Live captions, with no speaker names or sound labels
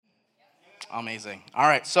Amazing. All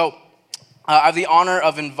right, so I have the honor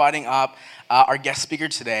of inviting up our guest speaker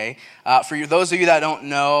today. Those of you that don't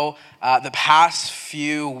know, the past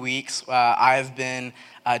few weeks, I've been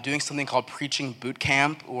doing something called Preaching Boot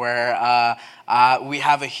Camp, where we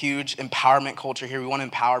have a huge empowerment culture here. We want to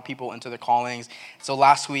empower people into their callings. So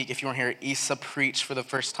last week, if you weren't here, Issa preached for the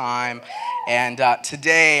first time. And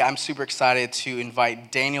today, I'm super excited to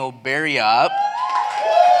invite Daniel Barry up.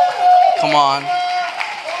 Come on.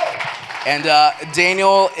 And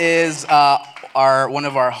Daniel is one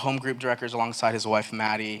of our home group directors alongside his wife,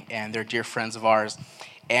 Maddie, and they're dear friends of ours.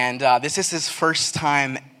 And this is his first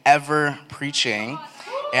time ever preaching.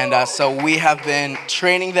 And so we have been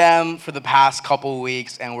training them for the past couple of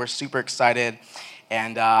weeks, and we're super excited.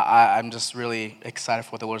 And I'm just really excited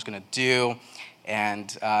for what the Lord's going to do.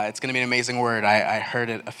 And it's going to be an amazing word. I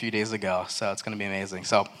heard it a few days ago, so it's going to be amazing.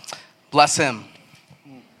 So bless him.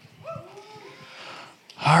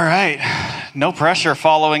 All right, no pressure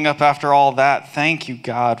following up after all that. Thank you,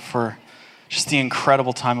 God, for just the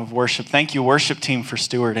incredible time of worship. Thank you, worship team, for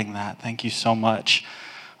stewarding that. Thank you so much.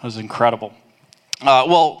 It was incredible.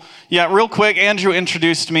 Real quick, Andrew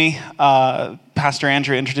introduced me. Pastor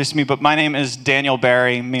Andrew introduced me, but my name is Daniel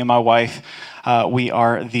Barry. Me and my wife, we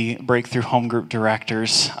are the Breakthrough Home Group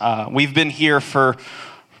directors. We've been here for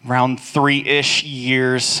around 3-ish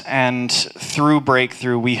years, and through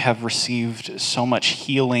Breakthrough, we have received so much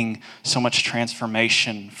healing, so much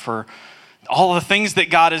transformation for all the things that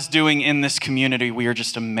God is doing in this community. We are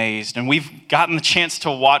just amazed, and we've gotten the chance to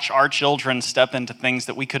watch our children step into things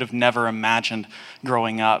that we could have never imagined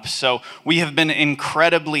growing up. So we have been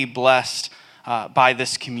incredibly blessed by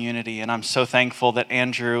this community, and I'm so thankful that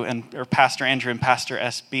Pastor Andrew and Pastor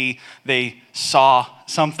SB, they saw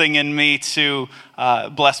something in me to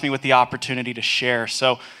bless me with the opportunity to share.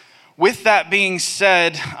 So with that being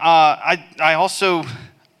said, I also,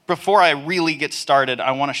 before I really get started,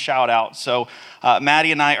 I want to shout out. So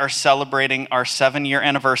Maddie and I are celebrating our 7-year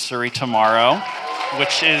anniversary tomorrow,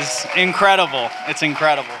 which is incredible. It's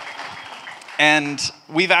incredible. And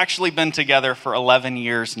we've actually been together for 11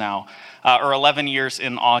 years now. Or 11 years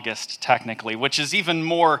in August, technically, which is even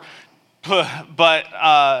more. But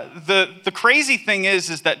the crazy thing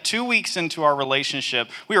is that 2 weeks into our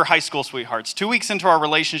relationship, we were high school sweethearts. 2 weeks into our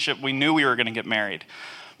relationship, we knew we were going to get married.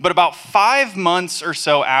 But about 5 months or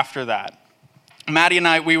so after that, Maddie and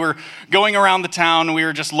I, we were going around the town, and we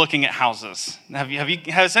were just looking at houses.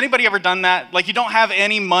 Has anybody ever done that? Like, you don't have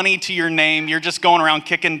any money to your name, you're just going around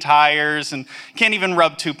kicking tires and can't even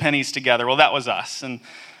rub 2 pennies together. Well, that was us. And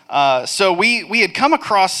so we had come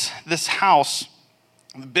across this house,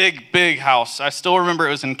 big house. I still remember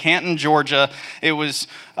it was in Canton, Georgia. It was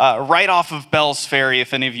right off of Bells Ferry,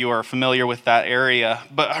 if any of you are familiar with that area.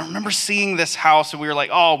 But I remember seeing this house, and we were like,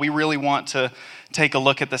 oh, we really want to take a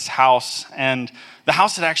look at this house. And the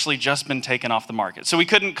house had actually just been taken off the market. So we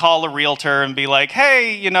couldn't call a realtor and be like,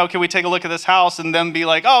 hey, can we take a look at this house? And then be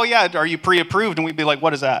like, oh yeah, are you pre-approved? And we'd be like,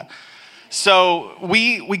 what is that? So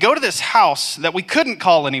we go to this house that we couldn't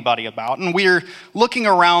call anybody about, and we're looking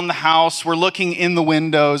around the house, we're looking in the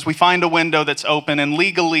windows, we find a window that's open, and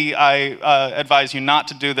legally I advise you not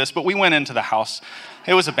to do this, but we went into the house.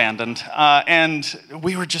 It was abandoned, and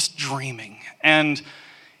we were just dreaming. And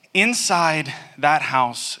inside that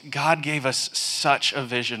house, God gave us such a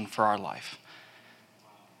vision for our life.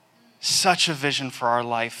 Such a vision for our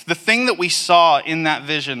life. The thing that we saw in that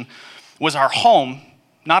vision was our home,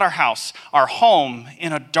 not our house, our home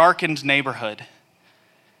in a darkened neighborhood.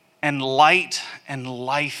 And light and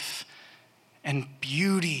life and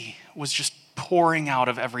beauty was just pouring out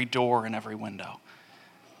of every door and every window.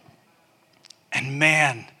 And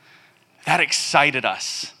man, that excited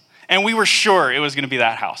us. And we were sure it was going to be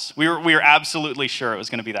that house. We were absolutely sure it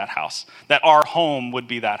was going to be that house, that our home would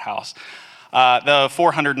be that house. The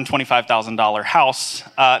 $425,000 house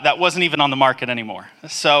that wasn't even on the market anymore.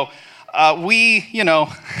 So I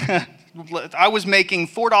was making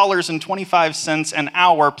 $4.25 an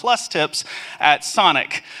hour plus tips at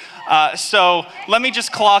Sonic. So let me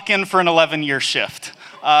just clock in for an 11-year shift.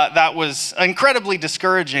 That was incredibly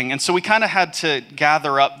discouraging. And so we kind of had to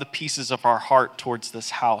gather up the pieces of our heart towards this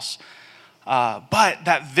house. But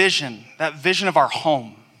that vision of our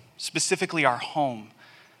home, specifically our home,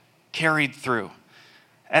 carried through.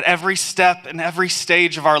 At every step and every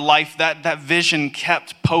stage of our life, that vision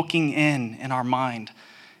kept poking in our mind.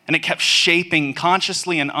 And it kept shaping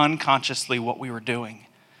consciously and unconsciously what we were doing.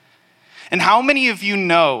 And how many of you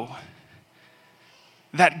know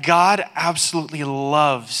that God absolutely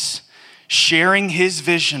loves sharing his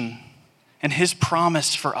vision and his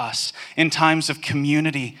promise for us in times of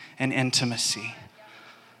community and intimacy?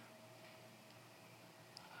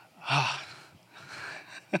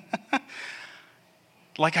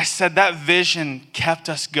 like I said, that vision kept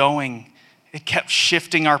us going. It kept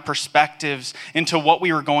shifting our perspectives into what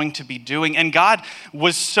we were going to be doing. And God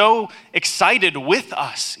was so excited with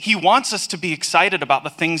us. He wants us to be excited about the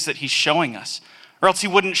things that he's showing us, or else he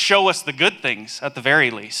wouldn't show us the good things at the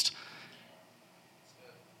very least.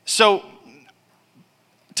 So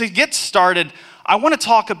to get started, I want to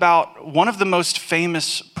talk about one of the most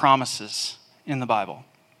famous promises in the Bible.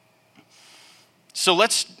 So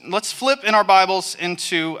let's flip in our Bibles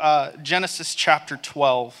into Genesis chapter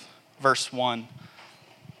 12, verse 1.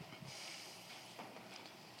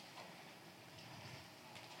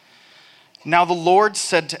 Now the Lord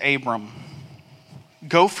said to Abram,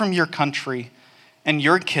 "Go from your country and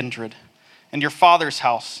your kindred and your father's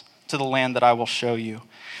house to the land that I will show you.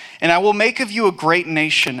 And I will make of you a great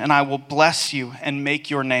nation, and I will bless you and make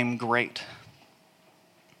your name great."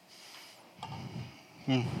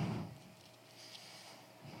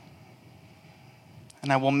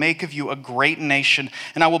 And I will make of you a great nation,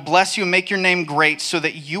 and I will bless you and make your name great, so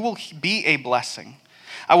that you will be a blessing.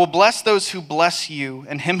 I will bless those who bless you,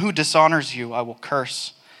 and him who dishonors you I will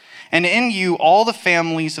curse. And in you all the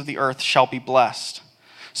families of the earth shall be blessed.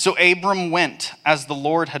 So Abram went as the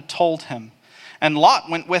Lord had told him, and Lot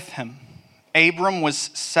went with him. Abram was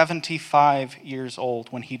 75 years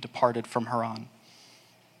old when he departed from Haran.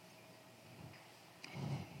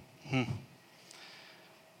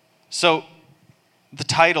 So, the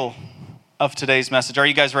title of today's message, are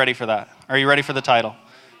you guys ready for that? Are you ready for the title?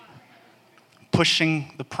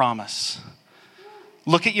 Pushing the promise.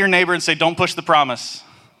 Look at your neighbor and say, "Don't push the promise."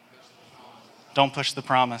 Don't push the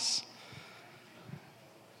promise.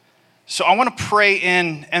 So I want to pray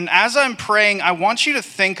in, and as I'm praying, I want you to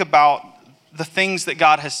think about the things that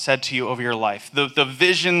God has said to you over your life, the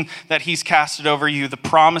vision that he's casted over you, the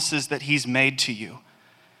promises that he's made to you.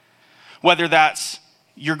 Whether that's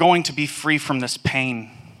you're going to be free from this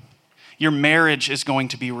pain, your marriage is going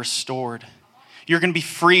to be restored, you're going to be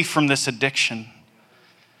free from this addiction.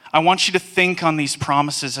 I want you to think on these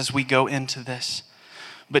promises as we go into this.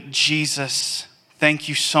 But Jesus, thank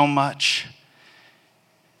you so much.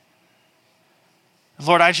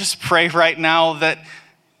 Lord, I just pray right now that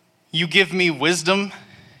you give me wisdom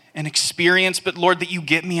and experience, but Lord, that you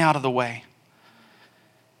get me out of the way.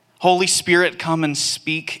 Holy Spirit, come and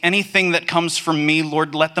speak. Anything that comes from me,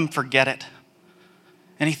 Lord, let them forget it.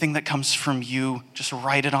 Anything that comes from you, just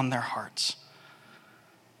write it on their hearts.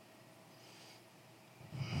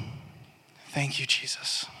 Thank you,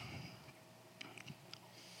 Jesus.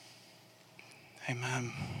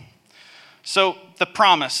 Amen. So the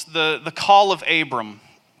promise, the call of Abram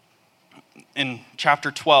in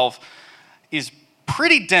chapter 12 is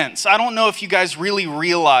pretty dense. I don't know if you guys really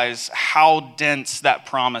realize how dense that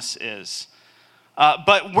promise is.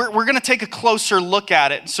 But we're going to take a closer look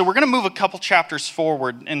at it. So we're going to move a couple chapters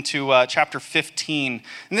forward into chapter 15.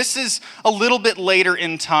 And this is a little bit later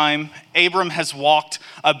in time. Abram has walked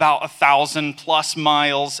about 1,000+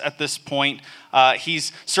 miles at this point.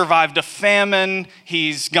 He's survived a famine.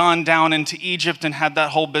 He's gone down into Egypt and had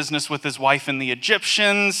that whole business with his wife and the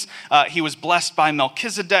Egyptians. He was blessed by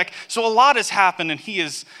Melchizedek. So a lot has happened, and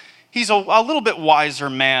he's a little bit wiser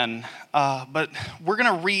man. But we're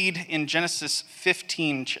going to read in Genesis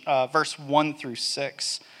 15, verse 1 through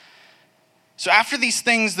 6. So after these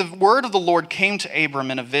things, the word of the Lord came to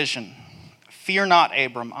Abram in a vision. "Fear not,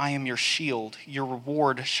 Abram, I am your shield. Your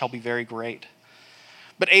reward shall be very great."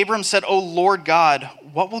 But Abram said, "O Lord God,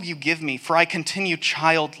 what will you give me? For I continue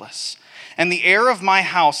childless, and the heir of my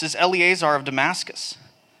house is Eliezer of Damascus."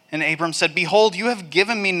 And Abram said, "Behold, you have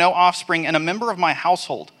given me no offspring, and a member of my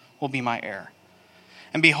household will be my heir."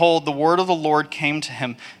 And behold, the word of the Lord came to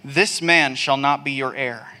him, "This man shall not be your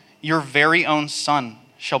heir. Your very own son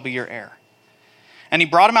shall be your heir." And he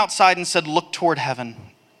brought him outside and said, "Look toward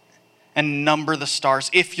heaven and number the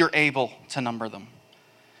stars, if you're able to number them."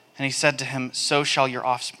 And he said to him, "So shall your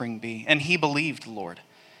offspring be." And he believed the Lord,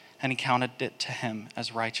 and he counted it to him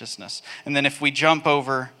as righteousness. And then if we jump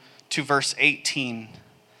over to verse 18,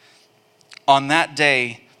 on that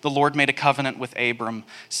day, the Lord made a covenant with Abram,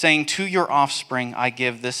 saying, "To your offspring I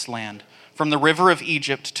give this land, from the river of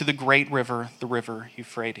Egypt to the great river, the river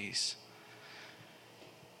Euphrates."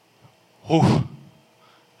 Whew.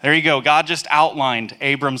 There you go. God just outlined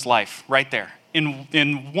Abram's life right there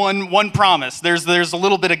in one promise. There's a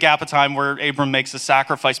little bit of gap of time where Abram makes a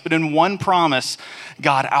sacrifice, but in one promise,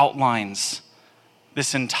 God outlines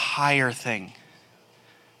this entire thing.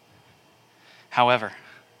 However,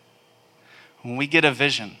 when we get a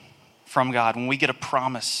vision from God, when we get a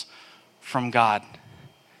promise from God,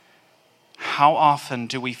 how often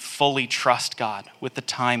do we fully trust God with the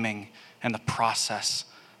timing and the process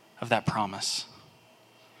of that promise?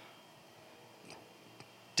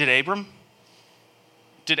 Did Abram?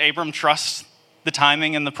 Did Abram trust the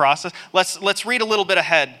timing and the process? Let's read a little bit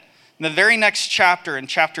ahead. In the very next chapter, in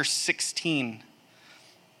chapter 16,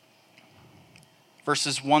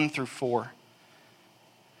 verses 1 through 4.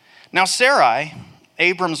 Now Sarai,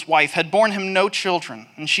 Abram's wife, had borne him no children,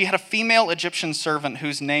 and she had a female Egyptian servant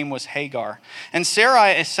whose name was Hagar. And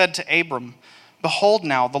Sarai said to Abram, "Behold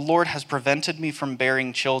now, the Lord has prevented me from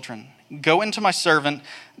bearing children. Go into my servant,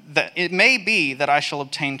 that it may be that I shall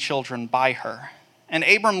obtain children by her." And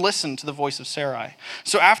Abram listened to the voice of Sarai.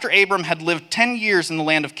 So after Abram had lived 10 years in the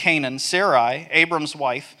land of Canaan, Sarai, Abram's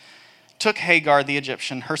wife, took Hagar the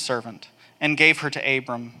Egyptian, her servant, and gave her to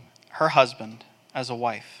Abram, her husband, as a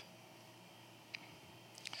wife.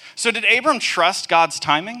 So did Abram trust God's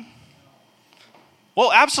timing?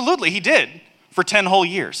 Well, absolutely, he did for 10 whole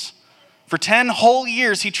years. For 10 whole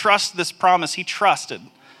years, he trusted this promise. He trusted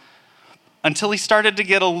until he started to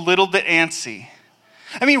get a little bit antsy.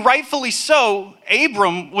 I mean, rightfully so,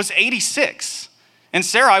 Abram was 86 and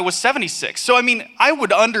Sarai was 76. So, I mean, I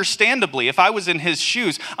would understandably, if I was in his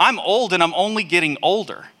shoes, I'm old and I'm only getting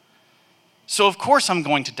older. So, of course, I'm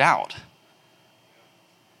going to doubt.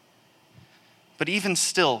 But even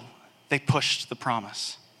still, they pushed the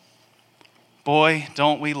promise. Boy,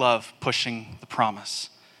 don't we love pushing the promise.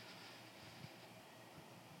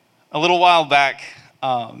 A little while back,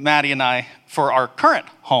 Maddie and I, for our current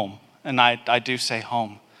home, and I do say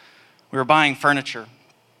home, we were buying furniture,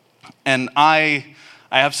 and I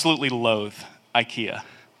absolutely loathe IKEA.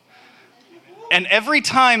 And every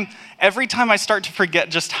time I start to forget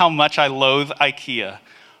just how much I loathe IKEA,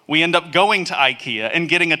 we end up going to IKEA and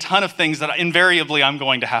getting a ton of things that invariably I'm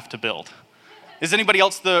going to have to build. Is anybody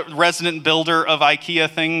else the resident builder of IKEA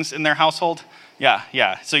things in their household?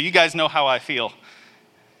 Yeah. So you guys know how I feel.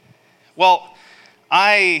 Well,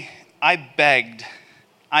 I begged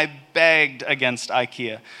against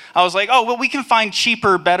IKEA. I was like, oh, well, we can find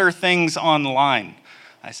cheaper, better things online,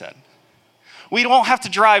 I said. We won't have to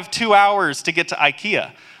drive 2 hours to get to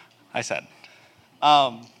IKEA, I said.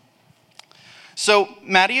 So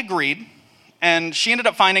Maddie agreed, and she ended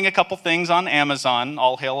up finding a couple things on Amazon.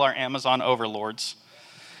 All hail our Amazon overlords.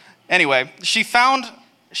 Anyway, she found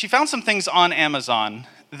some things on Amazon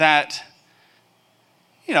that,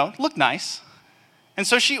 looked nice. And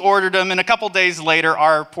so she ordered them, and a couple days later,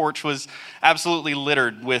 our porch was absolutely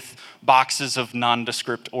littered with boxes of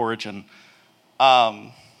nondescript origin.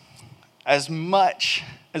 As much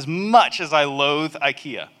as I loathe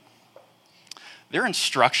IKEA, their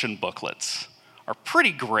instruction booklets are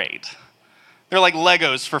pretty great. They're like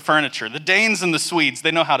Legos for furniture. The Danes and the Swedes,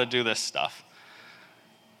 they know how to do this stuff.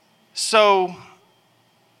 So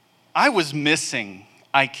I was missing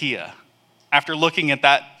IKEA after looking at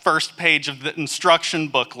that first page of the instruction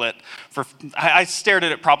booklet. I stared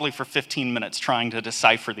at it probably for 15 minutes trying to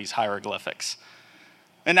decipher these hieroglyphics.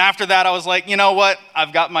 And after that, I was like, you know what?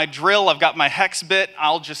 I've got my drill, I've got my hex bit.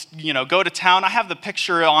 I'll just, go to town. I have the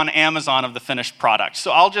picture on Amazon of the finished product.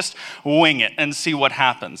 So I'll just wing it and see what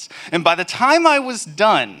happens. And by the time I was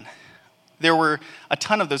done, there were a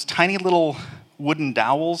ton of those tiny little wooden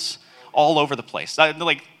dowels all over the place. I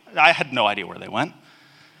had no idea where they went.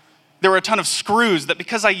 There were a ton of screws that,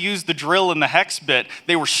 because I used the drill and the hex bit,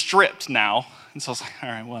 they were stripped now. And so I was like, all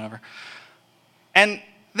right, whatever. And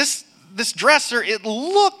this dresser, it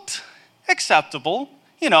looked acceptable.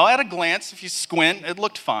 At a glance, if you squint, it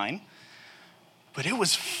looked fine. But it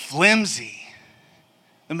was flimsy.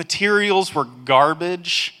 The materials were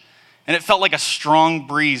garbage, and it felt like a strong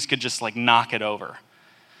breeze could just knock it over.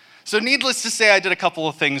 So needless to say, I did a couple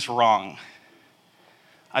of things wrong.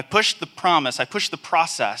 I pushed the promise, I pushed the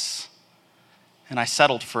process, and I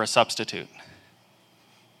settled for a substitute.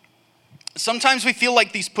 Sometimes we feel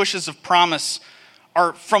like these pushes of promise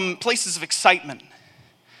are from places of excitement.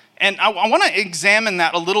 And I want to examine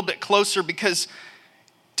that a little bit closer, because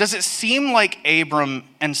does it seem like Abram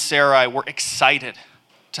and Sarai were excited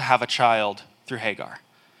to have a child through Hagar?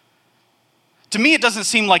 To me, it doesn't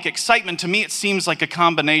seem like excitement. To me, it seems like a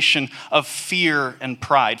combination of fear and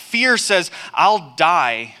pride. Fear says, I'll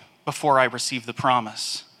die before I receive the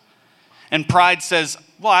promise. And pride says,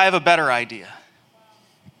 well, I have a better idea.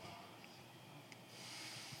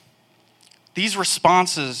 These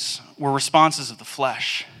responses were responses of the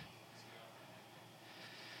flesh.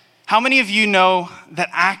 How many of you know that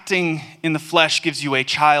acting in the flesh gives you a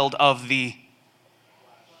child of the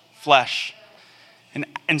flesh?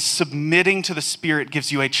 And submitting to the Spirit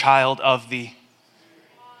gives you a child of the...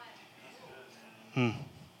 The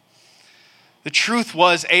truth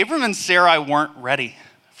was, Abram and Sarai weren't ready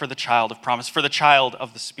for the child of promise, for the child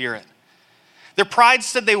of the Spirit. Their pride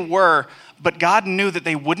said they were, But God knew that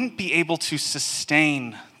they wouldn't be able to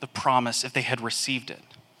sustain the promise if they had received it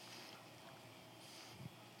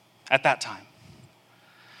at that time.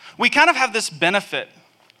 We kind of have this benefit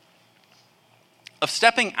of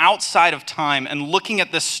stepping outside of time and looking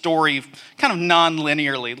at this story kind of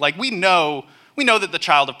non-linearly. Like we know that the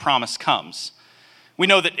child of promise comes. We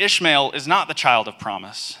know that Ishmael is not the child of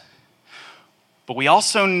promise. But we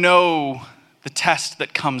also know the test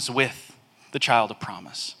that comes with the child of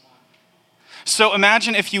promise. So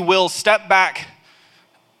imagine, if you will, step back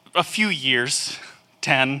a few years,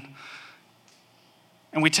 10,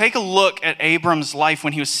 and we take a look at Abram's life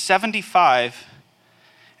when he was 75,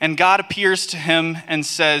 and God appears to him and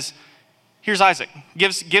says, here's Isaac,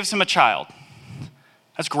 gives him a child.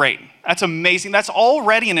 That's great. That's amazing. That's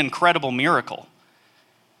already an incredible miracle.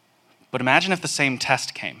 But imagine if the same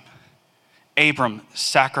test came. Abram,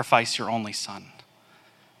 sacrifice your only son.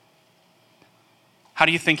 How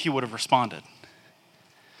do you think he would have responded?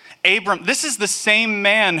 Abram, this is the same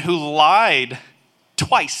man who lied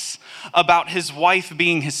twice about his wife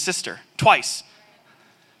being his sister. Twice.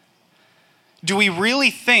 Do we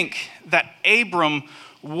really think that Abram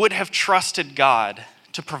would have trusted God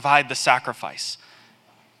to provide the sacrifice?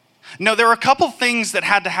 No, there were a couple things that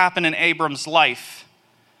had to happen in Abram's life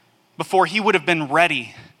before he would have been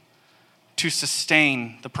ready to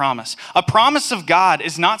sustain the promise. A promise of God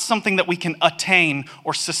is not something that we can attain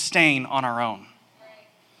or sustain on our own.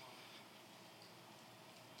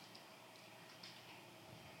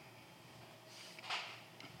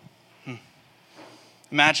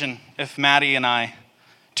 Imagine if Maddie and I,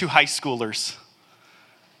 two high schoolers,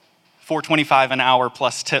 $4.25 an hour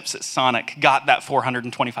plus tips at Sonic, got that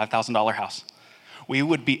 $425,000 house. We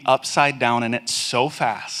would be upside down in it so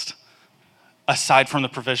fast, aside from the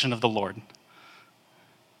provision of the Lord.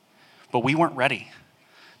 But we weren't ready.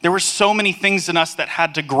 There were so many things in us that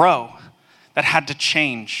had to grow, that had to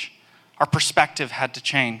change. Our perspective had to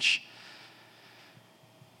change.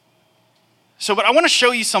 But I want to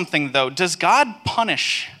show you something, though. Does God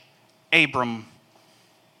punish Abram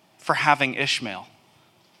for having Ishmael?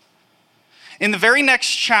 In the very next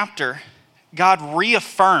chapter, God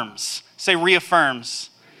reaffirms, say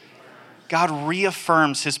reaffirms. God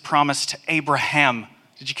reaffirms his promise to Abraham.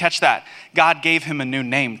 Did you catch that? God gave him a new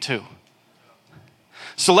name too.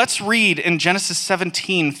 So let's read in Genesis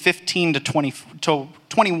 17, 15 to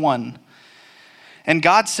 21. And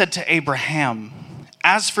God said to Abraham,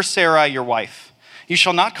 as for Sarai, your wife, you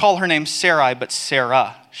shall not call her name Sarai, but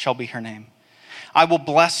Sarah shall be her name. I will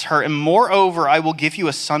bless her, and moreover, I will give you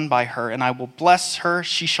a son by her, and I will bless her.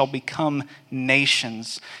 She shall become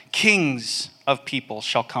nations. Kings of people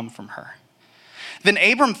shall come from her. Then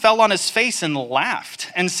Abram fell on his face and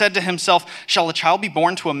laughed and said to himself, shall a child be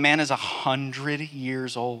born to a man as 100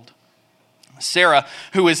 years old? Sarah,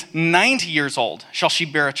 who is 90 years old, shall she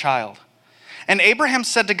bear a child? And Abraham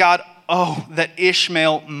said to God, oh, that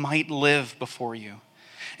Ishmael might live before you.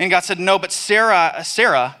 And God said, no, but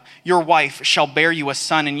Sarah, your wife, shall bear you a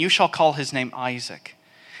son, and you shall call his name Isaac.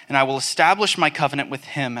 And I will establish my covenant with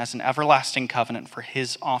him as an everlasting covenant for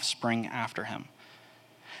his offspring after him.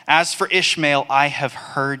 As for Ishmael, I have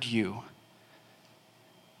heard you.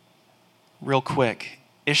 Real quick,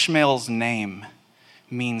 Ishmael's name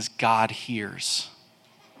means God hears.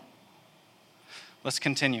 Let's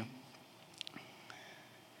continue.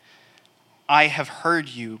 I have heard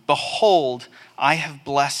you. Behold, I have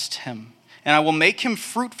blessed him, and I will make him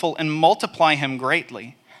fruitful and multiply him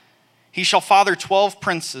greatly. He shall father 12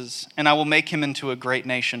 princes, and I will make him into a great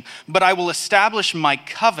nation. But I will establish my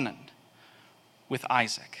covenant with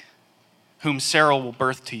Isaac, whom Sarah will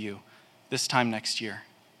birth to you this time next year.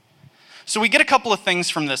 So we get a couple of things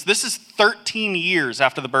from this. This is 13 years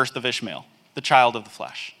after the birth of Ishmael, the child of the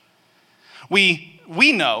flesh. We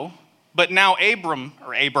know, but now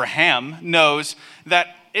Abraham knows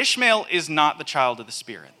that Ishmael is not the child of the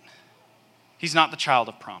Spirit. He's not the child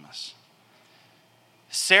of promise.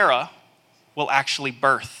 Sarah will actually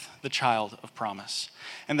birth the child of promise.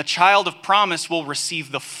 And the child of promise will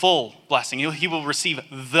receive the full blessing. He will receive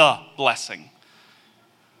the blessing.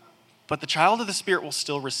 But the child of the Spirit will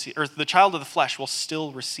still receive, or the child of the flesh will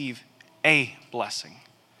still receive a blessing.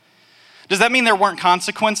 Does that mean there weren't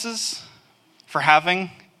consequences for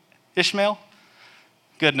having Ishmael?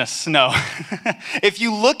 Goodness, no. If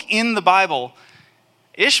you look in the Bible,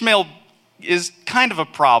 Ishmael is kind of a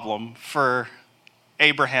problem for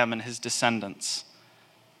Abraham and his descendants.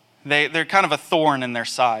 They're kind of a thorn in their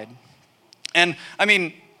side. And I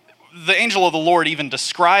mean, the angel of the Lord even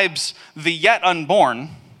describes the yet unborn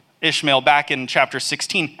Ishmael back in chapter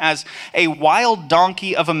 16 as a wild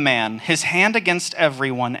donkey of a man, his hand against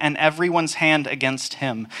everyone, and everyone's hand against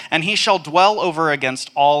him. And he shall dwell over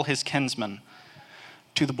against all his kinsmen,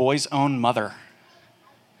 to the boy's own mother.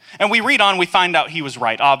 And we read on, we find out he was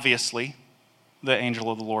right. Obviously, the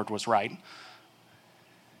angel of the Lord was right.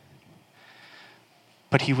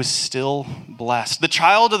 But he was still blessed. The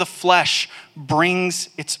child of the flesh brings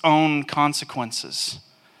its own consequences.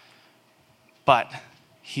 But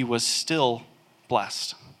he was still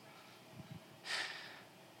blessed.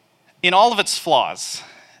 In all of its flaws,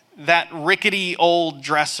 that rickety old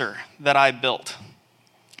dresser that I built,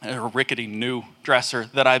 a rickety new dresser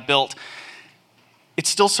that I built, it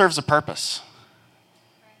still serves a purpose.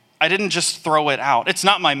 I didn't just throw it out. It's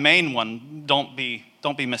not my main one, don't be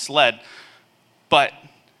misled, but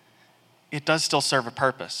it does still serve a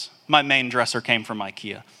purpose. My main dresser came from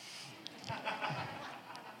IKEA.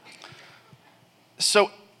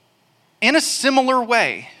 So, in a similar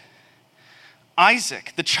way,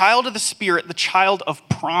 Isaac, the child of the Spirit, the child of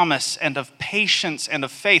promise and of patience and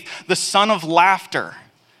of faith, the son of laughter,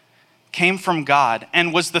 came from God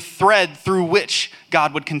and was the thread through which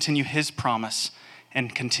God would continue his promise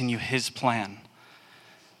and continue his plan.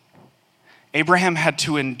 Abraham had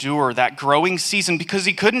to endure that growing season because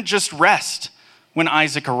he couldn't just rest when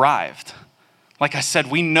Isaac arrived. Like I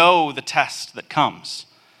said, we know the test that comes.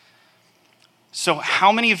 So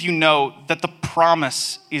how many of you know that the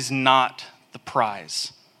promise is not the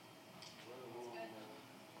prize?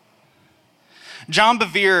 John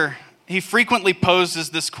Bevere, he frequently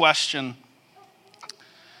poses this question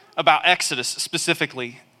about Exodus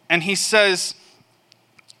specifically. And he says,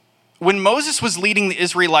 when Moses was leading the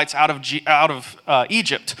Israelites out of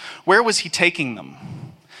Egypt, where was he taking them?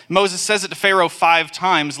 Moses says it to Pharaoh 5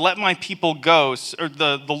 times, let my people go, or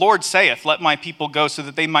the Lord saith, let my people go so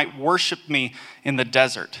that they might worship me in the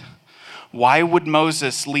desert. Why would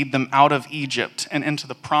Moses lead them out of Egypt and into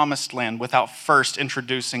the promised land without first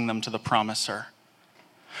introducing them to the promiser?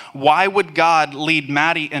 Why would God lead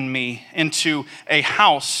Maddie and me into a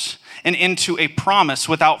house and into a promise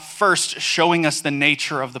without first showing us the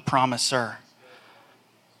nature of the promiser?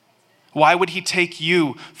 Why would he take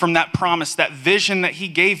you from that promise, that vision that he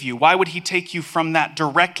gave you? Why would he take you from that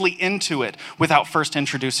directly into it without first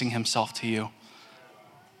introducing himself to you?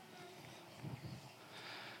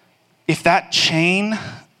 If that chain,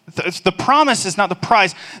 the promise is not the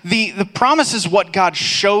prize. The promise is what God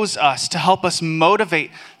shows us to help us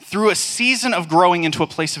motivate through a season of growing into a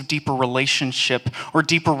place of deeper relationship or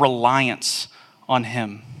deeper reliance on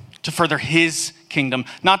him, to further his kingdom,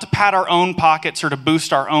 not to pat our own pockets or to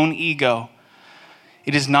boost our own ego.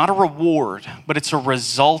 It is not a reward, but it's a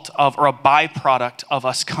result of or a byproduct of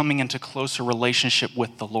us coming into closer relationship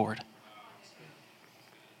with the Lord.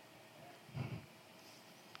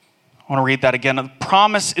 I want to read that again. The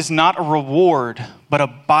promise is not a reward, but a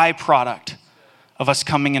byproduct of us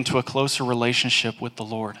coming into a closer relationship with the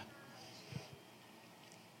Lord.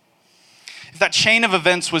 If that chain of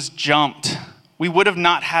events was jumped, we would have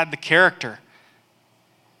not had the character.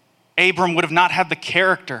 Abram would have not had the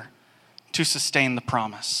character to sustain the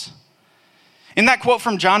promise. In that quote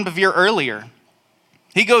from John Bevere earlier,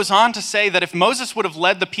 he goes on to say that if Moses would have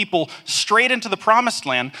led the people straight into the promised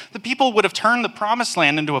land, the people would have turned the promised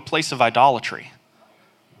land into a place of idolatry.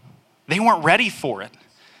 They weren't ready for it.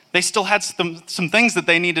 They still had some things that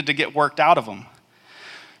they needed to get worked out of them.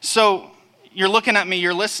 So you're looking at me,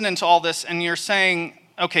 you're listening to all this, and you're saying,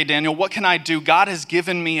 okay, Daniel, what can I do? God has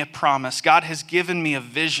given me a promise. God has given me a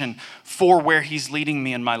vision for where he's leading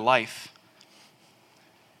me in my life.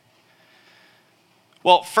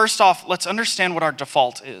 Well, first off, let's understand what our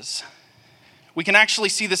default is. We can actually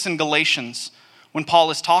see this in Galatians when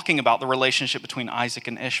Paul is talking about the relationship between Isaac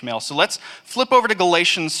and Ishmael. So let's flip over to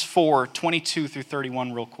Galatians 4, 22 through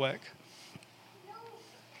 31 real quick.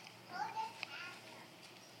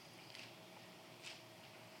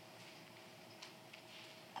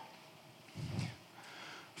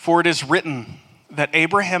 For it is written that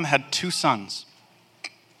Abraham had 2 sons,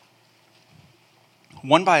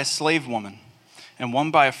 one by a slave woman and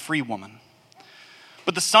one by a free woman.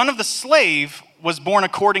 But the son of the slave was born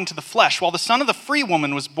according to the flesh, while the son of the free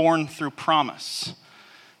woman was born through promise.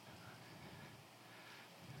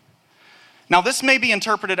 Now, this may be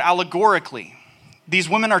interpreted allegorically. These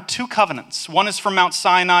women are 2 covenants. One is from Mount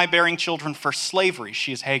Sinai, bearing children for slavery.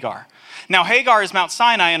 She is Hagar. Now, Hagar is Mount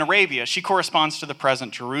Sinai in Arabia. She corresponds to the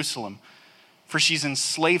present Jerusalem, for she's in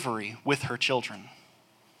slavery with her children.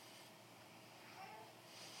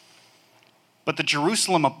 But the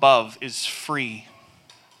Jerusalem above is free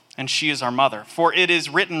and she is our mother. For it is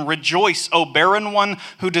written, 'Rejoice, O barren one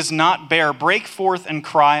who does not bear. Break forth and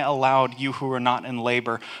cry aloud, you who are not in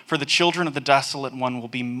labor. For the children of the desolate one will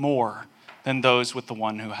be more than those with the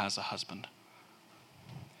one who has a husband.'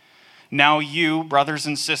 Now you, brothers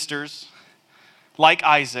and sisters, like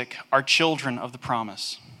Isaac, are children of the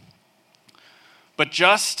promise. But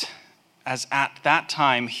just as at that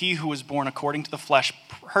time he who was born according to the flesh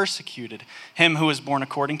persecuted him who was born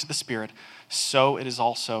according to the Spirit, so it is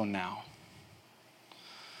also now.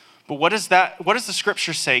 But what does the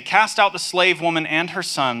scripture say? 'Cast out the slave woman and her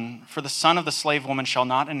son, for the son of the slave woman shall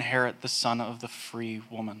not inherit the son of the free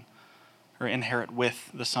woman, or inherit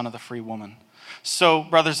with the son of the free woman.' So,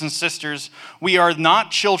 brothers and sisters, we are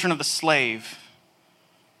not children of the slave,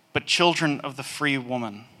 but children of the free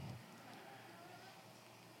woman.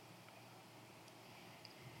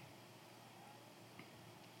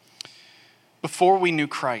 Before we knew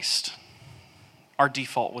Christ, our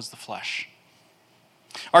default was the flesh.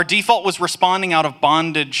 Our default was responding out of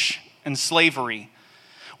bondage and slavery.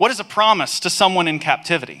 What is a promise to someone in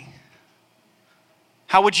captivity?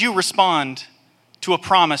 How would you respond to a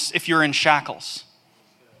promise if you're in shackles?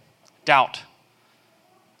 Doubt.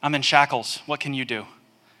 I'm in shackles. What can you do?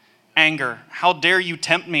 Anger. How dare you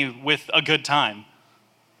tempt me with a good time?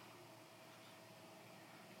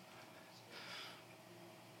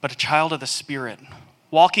 But a child of the Spirit,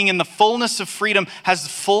 walking in the fullness of freedom, has the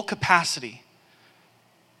full capacity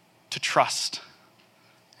to trust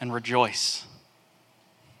and rejoice.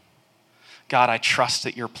 God, I trust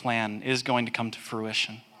that your plan is going to come to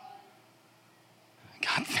fruition.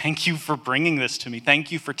 God, thank you for bringing this to me.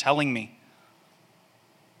 Thank you for telling me.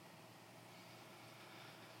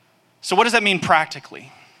 So what does that mean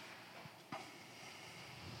practically?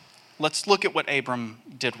 Let's look at what Abram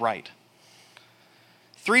did right.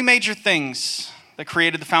 3 major things that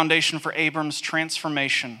created the foundation for Abram's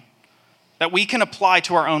transformation that we can apply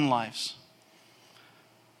to our own lives.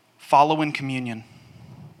 Follow in communion.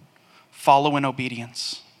 Follow in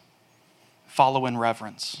obedience. Follow in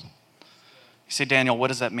reverence. You say, Daniel, what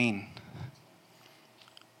does that mean?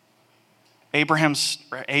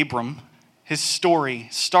 Abram, his story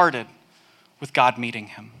started with God meeting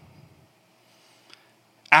him.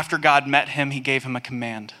 After God met him, he gave him a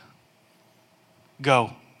command.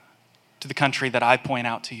 Go to the country that I point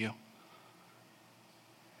out to you.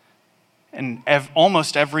 And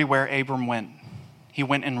almost everywhere Abram went, he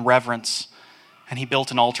went in reverence and he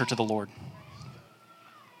built an altar to the Lord.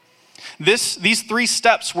 These 3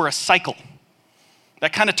 steps were a cycle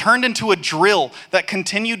that kind of turned into a drill that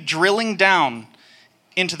continued drilling down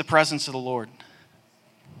into the presence of the Lord.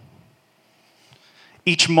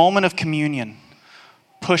 Each moment of communion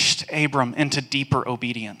pushed Abram into deeper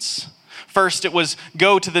obedience. First, it was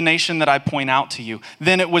go to the nation that I point out to you.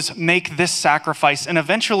 Then it was make this sacrifice. And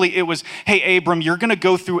eventually it was, hey, Abram, you're going to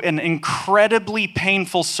go through an incredibly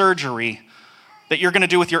painful surgery that you're going to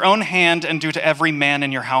do with your own hand and do to every man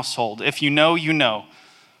in your household. If you know, you know.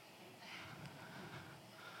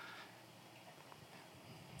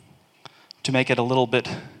 To make it a little bit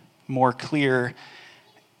more clear,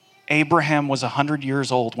 Abraham was 100 years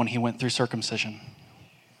old when he went through circumcision.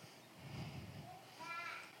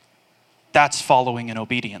 That's following in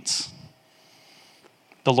obedience.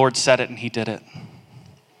 The Lord said it and he did it.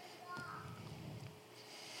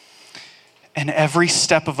 And every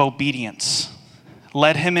step of obedience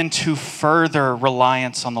led him into further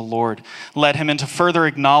reliance on the Lord, led him into further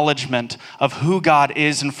acknowledgement of who God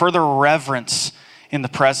is and further reverence in the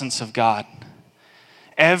presence of God.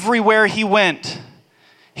 Everywhere he went,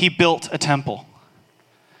 he built a temple.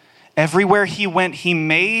 Everywhere he went, he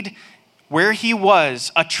made where he was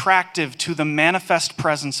attractive to the manifest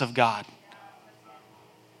presence of God.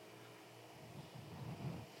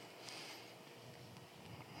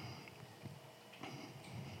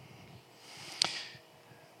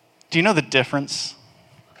 Do you know the difference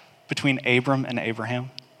between Abram and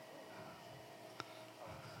Abraham?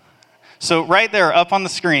 So right there up on the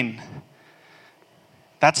screen,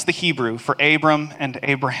 that's the Hebrew for Abram and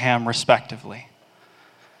Abraham respectively.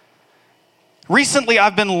 Recently,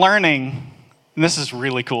 I've been learning, and this is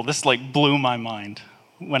really cool. This blew my mind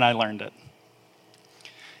when I learned it.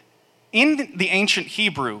 In the ancient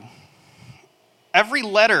Hebrew, every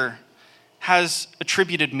letter has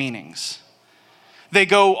attributed meanings. They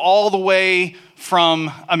go all the way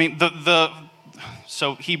from,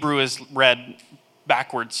 so Hebrew is read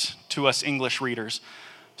backwards to us English readers.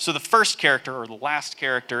 So the first character, or the last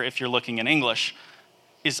character, if you're looking in English,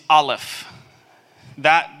 is Aleph.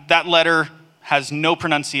 That letter has no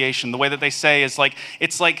pronunciation. The way that they say is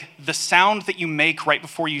it's like the sound that you make right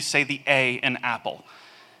before you say the A in apple.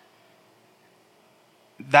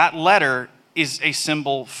 that letter is a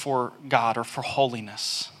symbol for God or for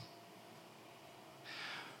holiness.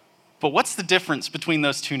 But what's the difference between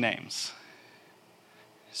those two names?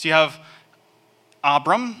 So you have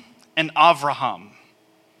Abram and Avraham.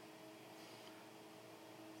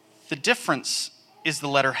 The difference is the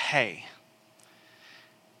letter He.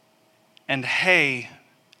 And He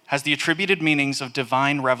has the attributed meanings of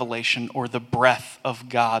divine revelation or the breath of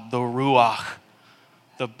God, the Ruach,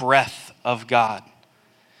 the breath of God.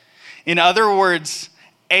 In other words,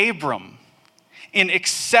 Abram, in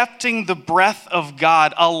accepting the breath of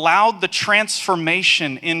God, allowed the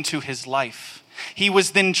transformation into his life. He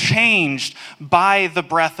was then changed by the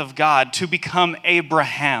breath of God to become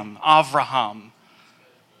Avraham.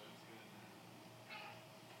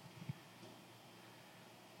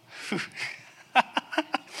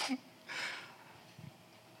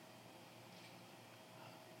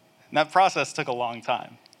 That process took a long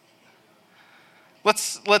time.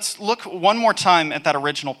 Let's look one more time at that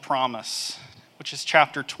original promise, which is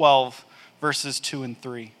chapter 12, verses 2 and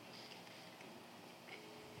 3.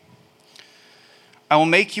 I will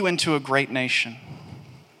make you into a great nation,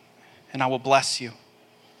 and I will bless you.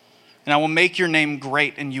 And I will make your name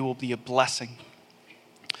great, and you will be a blessing.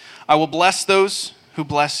 I will bless those who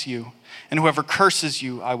bless you, and whoever curses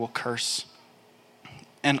you, I will curse.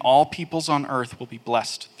 And all peoples on earth will be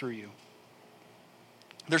blessed through you.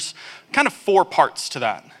 There's kind of four parts to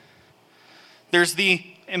that. There's the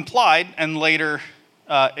implied and later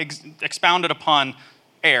expounded upon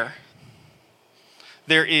heir.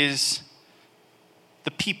 There is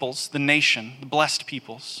the peoples, the nation, the blessed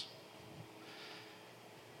peoples.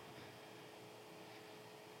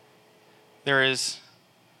 There is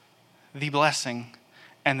the blessing,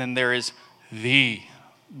 and then there is the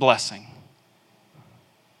blessing.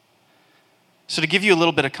 So to give you a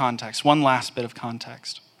little bit of context, one last bit of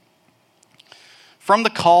context. From the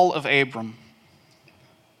call of Abram,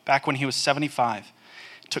 back when he was 75,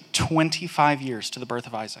 it took 25 years to the birth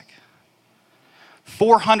of Isaac.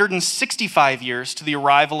 465 years to the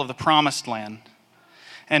arrival of the promised land,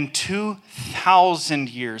 and 2,000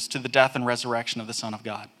 years to the death and resurrection of the Son of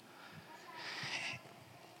God.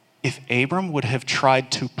 If Abram would have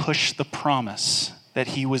tried to push the promise that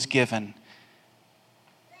he was given,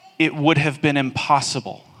 it would have been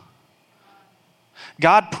impossible.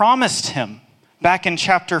 God promised him back in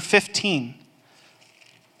chapter 15.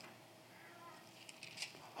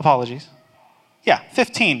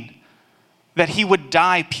 15. That he would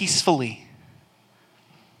die peacefully.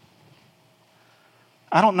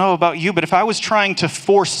 I don't know about you, but if I was trying to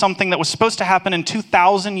force something that was supposed to happen in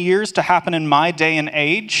 2,000 years to happen in my day and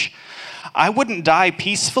age, I wouldn't die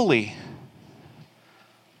peacefully.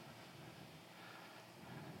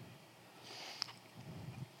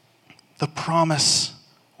 The promise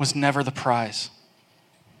was never the prize.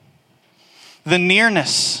 The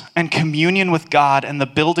nearness and communion with God and the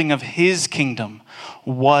building of His kingdom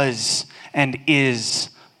was and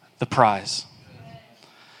is the prize.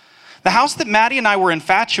 The house that Maddie and I were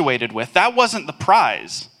infatuated with, that wasn't the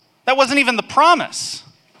prize. That wasn't even the promise.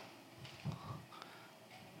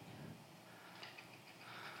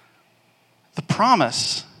 The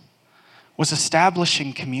promise was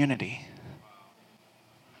establishing community.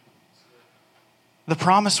 The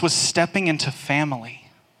promise was stepping into family.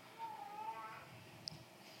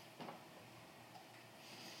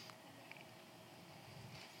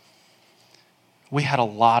 We had a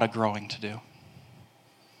lot of growing to do.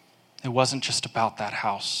 It wasn't just about that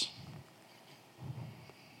house.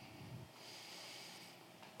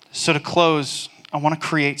 So to close, I want to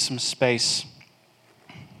create some space.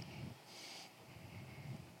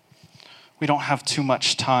 We don't have too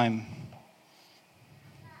much time.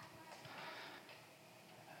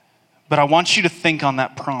 But I want you to think on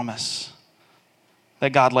that promise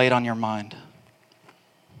that God laid on your mind.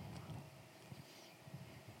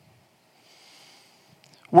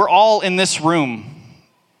 We're all in this room.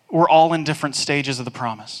 We're all in different stages of the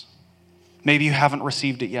promise. Maybe you haven't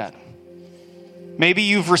received it yet. Maybe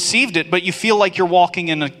you've received it, but you feel like you're walking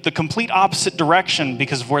in the complete opposite direction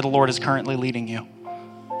because of where the Lord is currently leading you.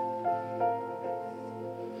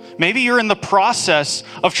 Maybe you're in the process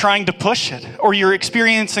of trying to push it, or you're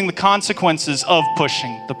experiencing the consequences of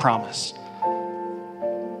pushing the promise.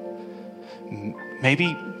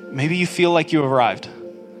 Maybe you feel like you arrived.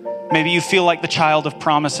 Maybe you feel like the child of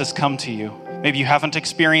promise has come to you. Maybe you haven't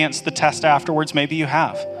experienced the test afterwards. Maybe you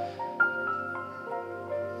have.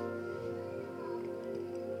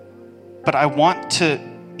 But I want to,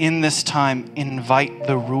 in this time, invite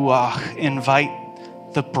the Ruach, invite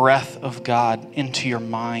the breath of God into your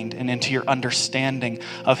mind and into your understanding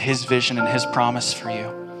of His vision and His promise for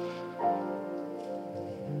you.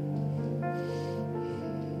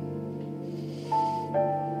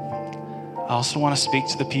 I also want to speak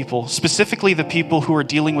to the people, specifically the people who are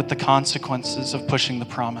dealing with the consequences of pushing the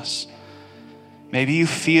promise. Maybe you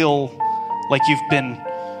feel like you've been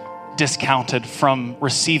discounted from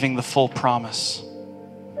receiving the full promise.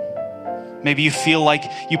 Maybe you feel like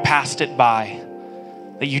you passed it by,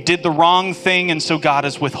 that you did the wrong thing and so God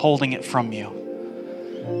is withholding it from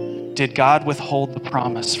you. Did God withhold the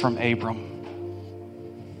promise from Abram?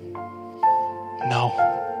 No.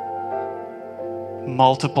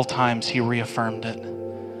 Multiple times he reaffirmed it.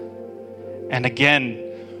 And again,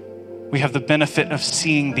 we have the benefit of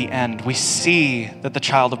seeing the end. We see that the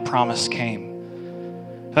child of promise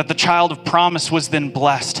came. That the child of promise was then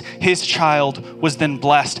blessed. His child was then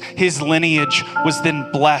blessed. His lineage was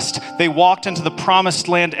then blessed. They walked into the promised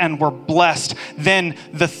land and were blessed. Then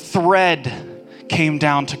the thread came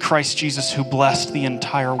down to Christ Jesus, who blessed the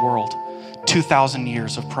entire world. 2,000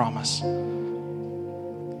 years of promise.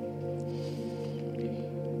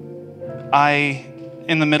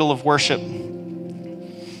 In the middle of worship,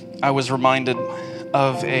 I was reminded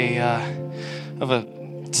of a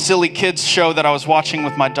silly kids show that I was watching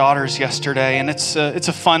with my daughters yesterday, and it's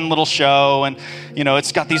a fun little show, and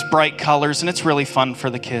it's got these bright colors, and it's really fun for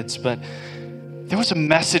the kids. But there was a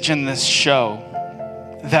message in this show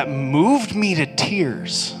that moved me to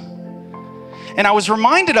tears, and I was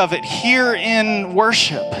reminded of it here in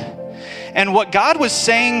worship. And what God was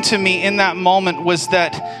saying to me in that moment was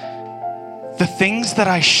that the things that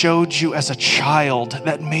I showed you as a child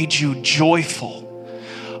that made you joyful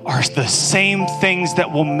are the same things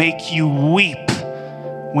that will make you weep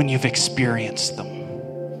when you've experienced them.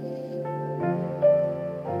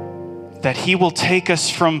 That he will take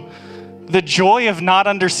us from the joy of not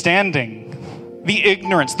understanding, the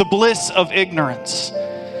ignorance, the bliss of ignorance.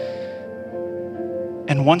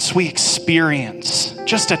 And once we experience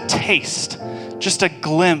just a taste, just a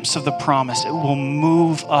glimpse of the promise, it will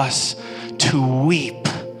move us to weep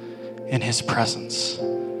in his presence.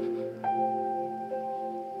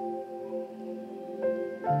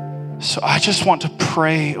 So I just want to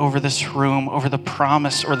pray over this room, over the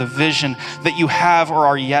promise or the vision that you have or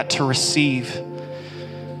are yet to receive.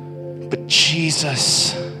 But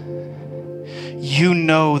Jesus, you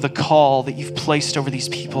know the call that you've placed over these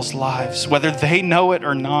people's lives, whether they know it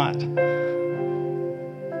or not.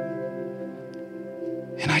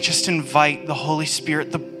 And I just invite the Holy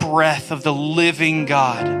Spirit, the breath of the living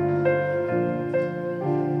God,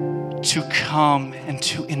 to come and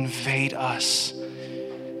to invade us.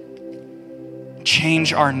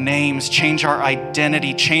 Change our names, change our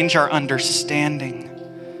identity, change our understanding.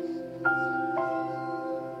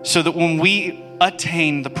 So that when we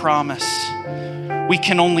attain the promise, we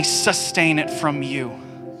can only sustain it from you.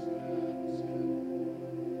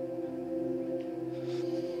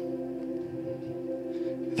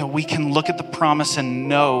 That we can look at the promise and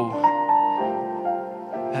know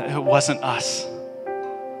that it wasn't us.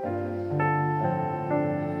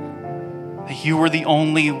 That you were the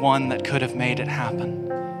only one that could have made it happen.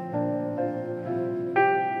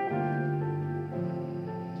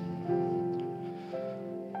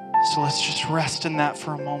 So let's just rest in that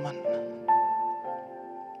for a moment.